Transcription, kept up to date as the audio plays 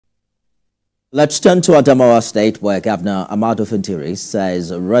Let's turn to Adamawa State, where Governor Ahmadu Fintiri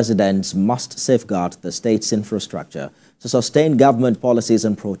says residents must safeguard the state's infrastructure to sustain government policies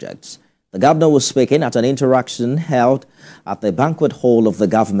and projects. The governor was speaking at an interaction held at the banquet hall of the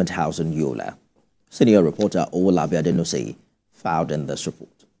government house in Yola. Senior reporter Owolabi filed in this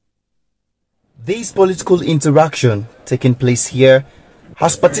report. This political interaction taking place here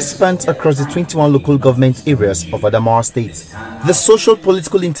has participants across the 21 local government areas of Adamawa State. The social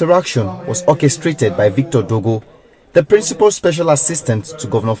political interaction was orchestrated by Victor Dogo, the principal special assistant to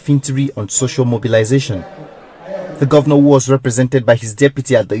Governor Fintiri on social mobilization. The governor, who was represented by his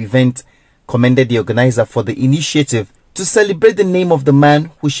deputy at the event, commended the organizer for the initiative to celebrate the name of the man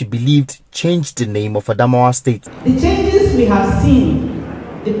who she believed changed the name of Adamawa State. The changes we have seen,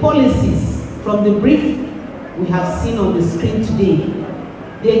 the policies from the brief we have seen on the screen today,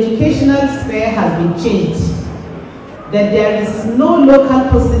 the educational sphere has been changed. That there is no local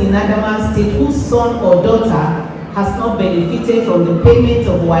person in Adamawa State whose son or daughter has not benefited from the payment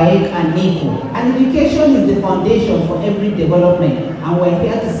of WAEC and NECO. And education is the foundation for every development. And we're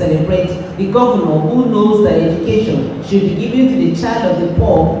here to celebrate the governor who knows that education should be given to the child of the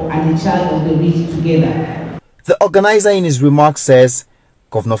poor and the child of the rich together. The organizer in his remarks says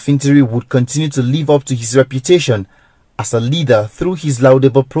Governor Fintiri would continue to live up to his reputation as a leader through his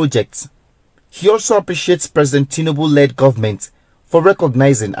laudable projects. He also appreciates President Tinubu-led government for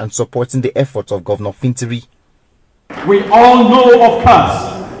recognizing and supporting the efforts of Governor Fintiri. We all know, of course,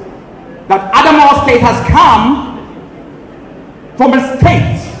 that Adamawa State has come from a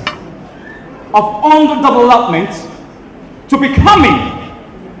state of underdevelopment to becoming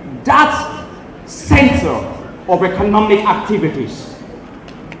that center of economic activities.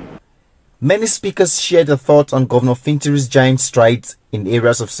 Many speakers shared their thoughts on Governor Fintiri's giant strides in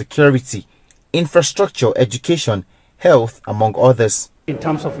areas of security, infrastructure, education, health, among others. In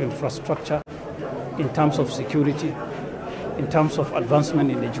terms of infrastructure, in terms of security, in terms of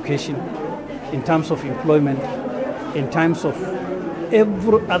advancement in education, in terms of employment, in terms of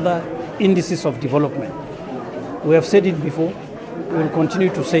every other indices of development. We have said it before, we will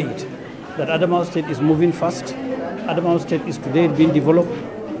continue to say it, that Adamawa State is moving fast. Adamawa State is today being developed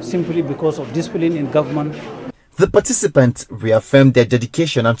simply because of discipline in government. The participants reaffirmed their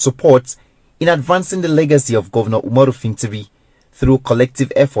dedication and support in advancing the legacy of Governor Ahmadu Fintiri through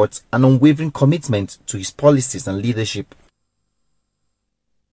collective efforts and unwavering commitment to his policies and leadership.